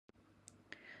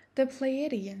The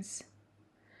Pleiadians,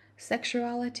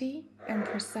 Sexuality and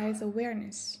Precise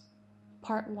Awareness,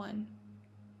 Part 1.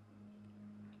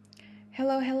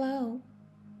 Hello.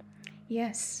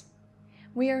 Yes,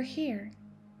 we are here,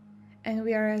 and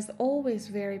we are as always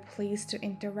very pleased to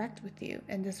interact with you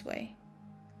in this way.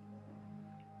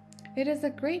 It is a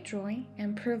great joy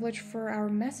and privilege for our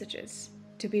messages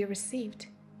to be received,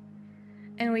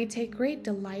 and we take great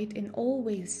delight in all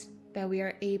ways that we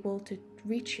are able to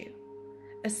reach you,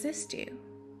 assist you,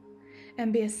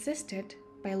 and be assisted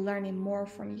by learning more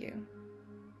from you.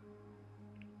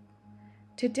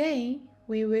 Today,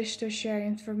 we wish to share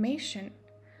information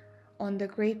on the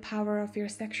great power of your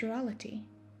sexuality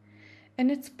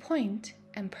and its point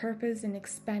and purpose in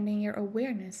expanding your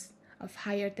awareness of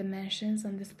higher dimensions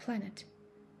on this planet.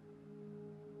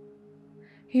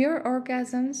 Your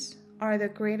orgasms are the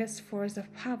greatest force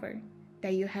of power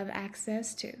that you have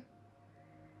access to,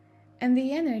 and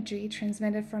the energy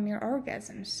transmitted from your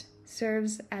orgasms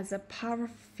serves as a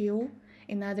powerful fuel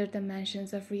in other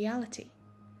dimensions of reality.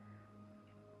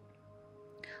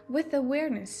 With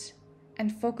awareness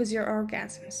and focus, your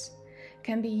orgasms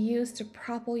can be used to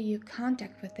propel you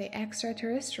contact with the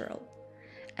extraterrestrial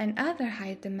and other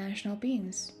high-dimensional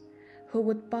beings who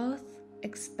would both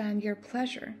expand your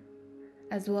pleasure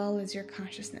as well as your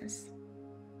consciousness.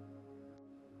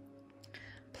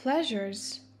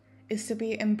 Pleasures is to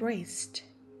be embraced,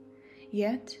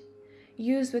 yet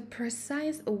used with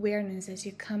precise awareness as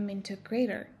you come into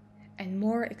greater and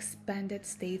more expanded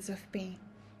states of being.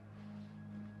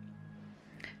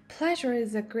 Pleasure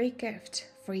is a great gift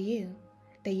for you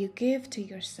that you give to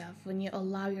yourself when you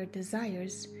allow your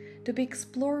desires to be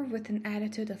explored with an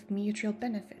attitude of mutual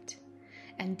benefit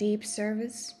and deep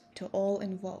service to all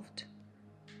involved.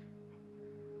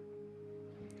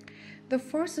 The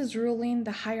forces ruling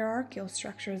the hierarchical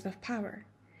structures of power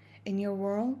in your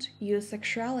world use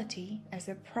sexuality as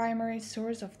a primary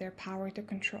source of their power to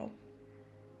control.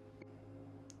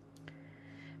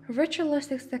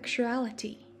 Ritualistic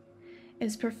sexuality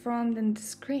is performed in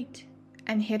discreet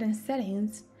and hidden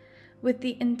settings with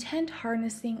the intent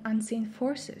harnessing unseen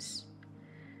forces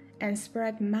and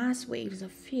spread mass waves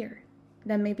of fear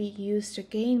that may be used to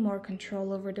gain more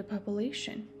control over the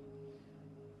population.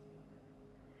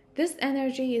 This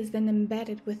energy is then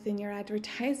embedded within your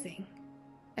advertising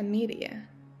and media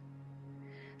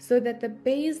so that the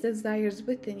base desires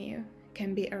within you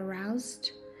can be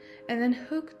aroused and then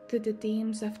hooked to the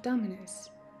themes of dominance,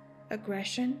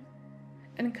 aggression,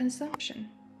 and consumption.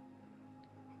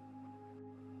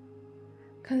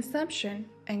 Consumption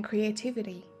and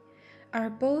creativity are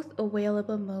both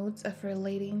available modes of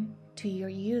relating to your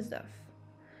use of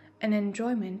and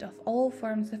enjoyment of all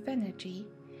forms of energy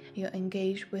you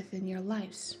engage with in your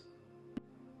lives.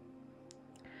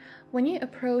 When you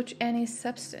approach any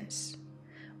substance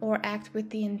or act with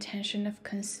the intention of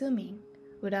consuming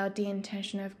without the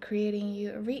intention of creating,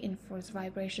 you reinforce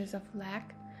vibrations of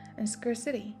lack and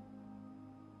scarcity.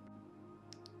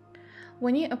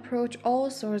 When you approach all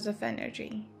sources of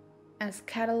energy as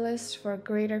catalysts for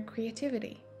greater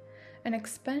creativity and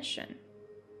expansion,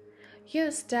 you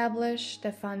establish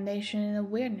the foundation and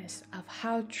awareness of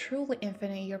how truly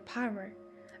infinite your power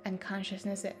and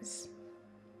consciousness is.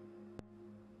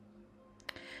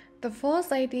 The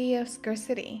false idea of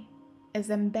scarcity is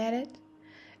embedded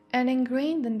and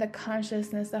ingrained in the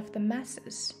consciousness of the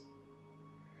masses,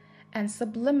 and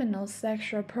subliminal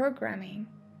sexual programming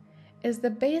is the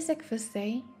basic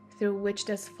facade through which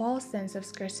this false sense of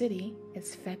scarcity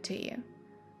is fed to you.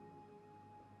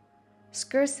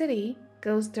 Scarcity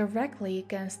goes directly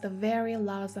against the very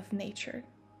laws of nature.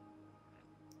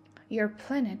 Your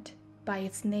planet, by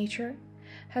its nature,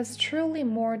 has truly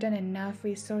more than enough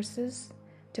resources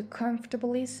to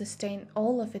comfortably sustain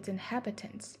all of its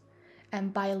inhabitants,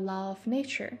 and by law of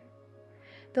nature,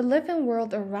 the living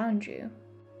world around you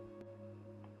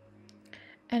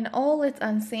and all its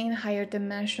unseen higher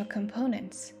dimensional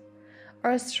components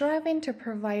are striving to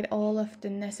provide all of the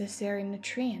necessary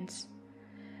nutrients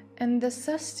and the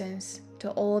sustenance to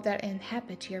all that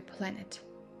inhabit your planet.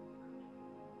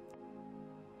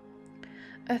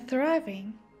 A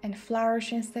thriving and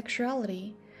flourishing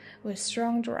sexuality with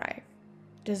strong drive,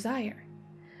 desire,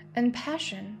 and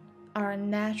passion are a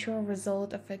natural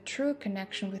result of a true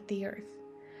connection with the earth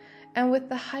and with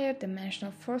the higher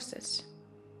dimensional forces.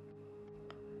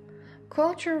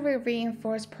 Culturally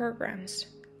reinforced programs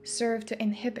serve to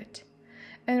inhibit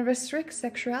and restrict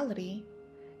sexuality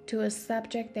to a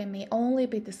subject that may only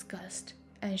be discussed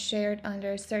and shared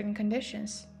under certain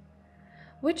conditions,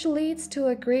 which leads to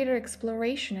a greater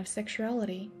exploration of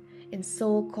sexuality in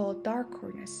so-called dark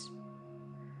corners,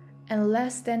 and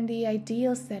less than the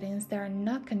ideal settings that are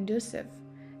not conducive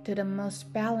to the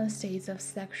most balanced states of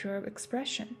sexual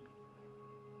expression.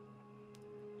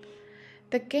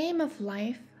 The game of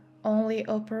life only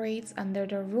operates under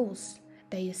the rules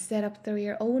that you set up through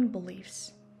your own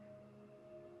beliefs.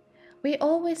 We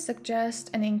always suggest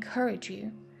and encourage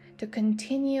you to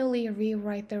continually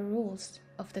rewrite the rules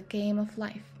of the game of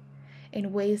life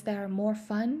in ways that are more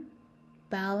fun,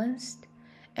 balanced,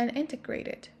 and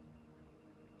integrated.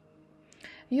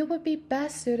 You would be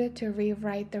best suited to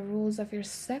rewrite the rules of your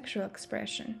sexual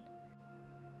expression,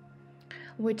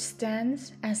 which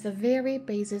stands as the very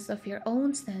basis of your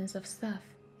own sense of self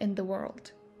in the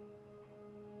world.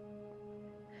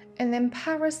 An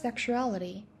empowered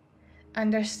sexuality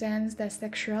understands that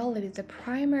sexuality is the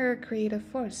primary creative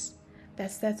force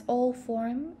that sets all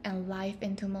form and life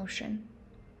into motion.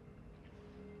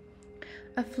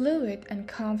 A fluid and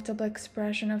comfortable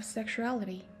expression of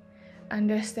sexuality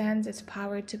understands its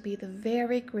power to be the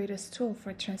very greatest tool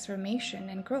for transformation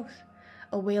and growth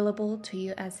available to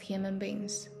you as human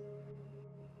beings.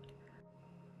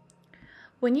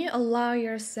 When you allow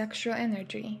your sexual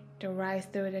energy to rise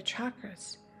through the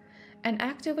chakras and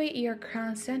activate your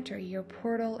crown center, your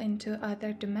portal into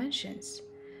other dimensions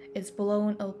is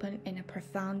blown open in a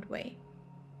profound way.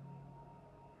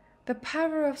 The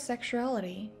power of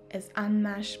sexuality is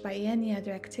unmatched by any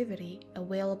other activity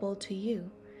available to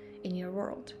you in your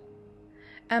world,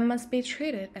 and must be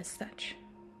treated as such.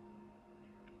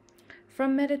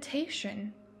 From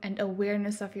meditation and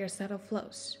awareness of your subtle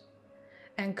flows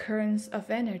and currents of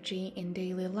energy in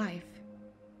daily life,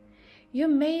 you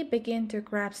may begin to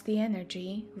grasp the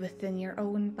energy within your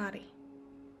own body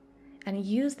and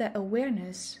use that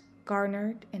awareness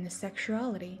garnered in the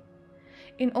sexuality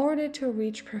in order to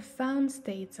reach profound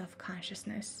states of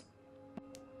consciousness.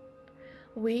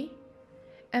 We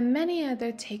and many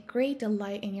others take great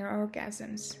delight in your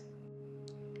orgasms,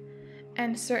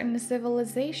 and certain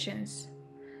civilizations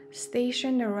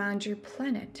stationed around your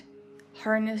planet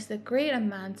harness the great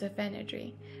amounts of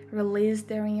energy released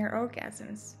during your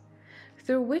orgasms,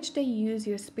 through which they use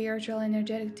your spiritual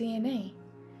energetic DNA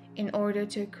in order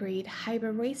to create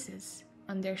hybrid races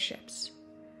on their ships.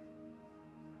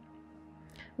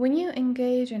 When you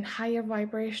engage in higher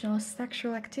vibrational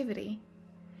sexual activity,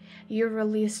 you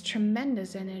release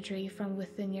tremendous energy from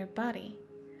within your body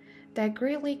that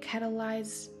greatly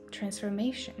catalyzes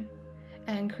transformation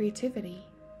and creativity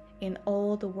in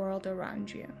all the world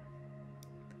around you.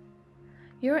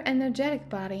 Your energetic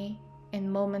body,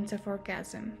 in moments of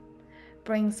orgasm,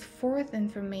 brings forth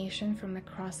information from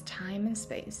across time and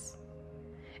space,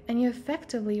 and you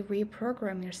effectively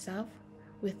reprogram yourself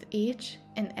with each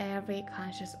and every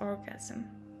conscious orgasm.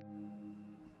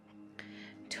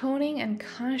 Toning and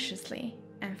consciously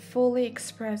and fully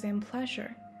expressing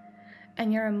pleasure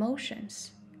and your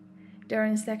emotions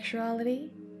during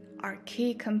sexuality are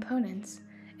key components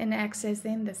in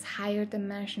accessing this higher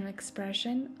dimensional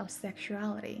expression of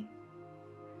sexuality.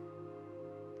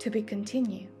 To be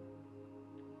continued.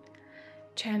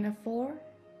 Channel 4,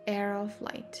 Era of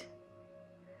Light.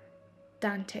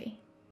 Dante.